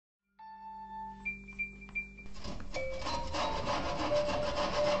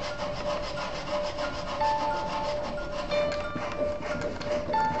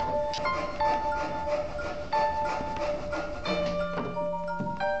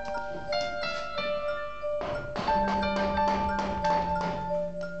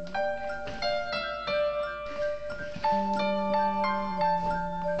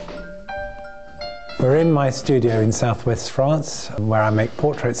We're in my studio in southwest France, where I make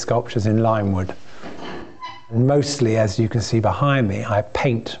portrait sculptures in lime wood. And mostly, as you can see behind me, I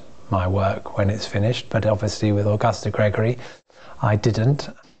paint my work when it's finished, but obviously with Augusta Gregory, I didn't.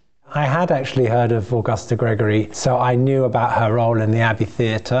 I had actually heard of Augusta Gregory, so I knew about her role in the Abbey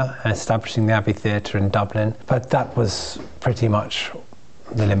Theatre, establishing the Abbey Theatre in Dublin, but that was pretty much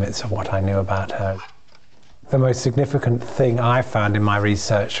the limits of what I knew about her. The most significant thing I found in my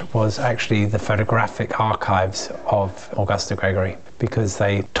research was actually the photographic archives of Augusta Gregory, because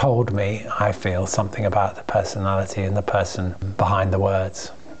they told me, I feel, something about the personality and the person behind the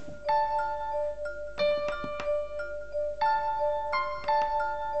words.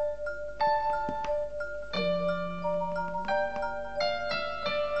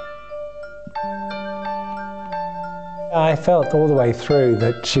 I felt all the way through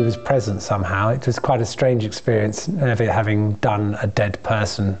that she was present somehow. It was quite a strange experience, never having done a dead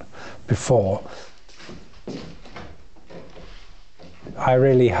person before. I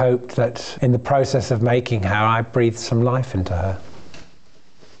really hoped that in the process of making her, I breathed some life into her.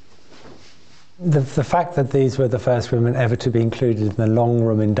 The fact that these were the first women ever to be included in the long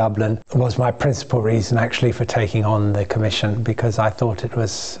room in Dublin was my principal reason actually for taking on the commission, because I thought it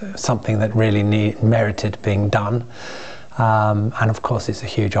was something that really merited being done. And of course it's a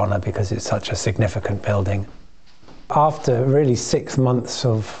huge honour because it's such a significant building. After really 6 months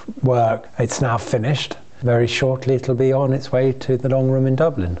of work, it's now finished. Very shortly it'll be on its way to the long room in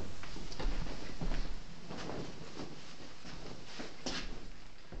Dublin.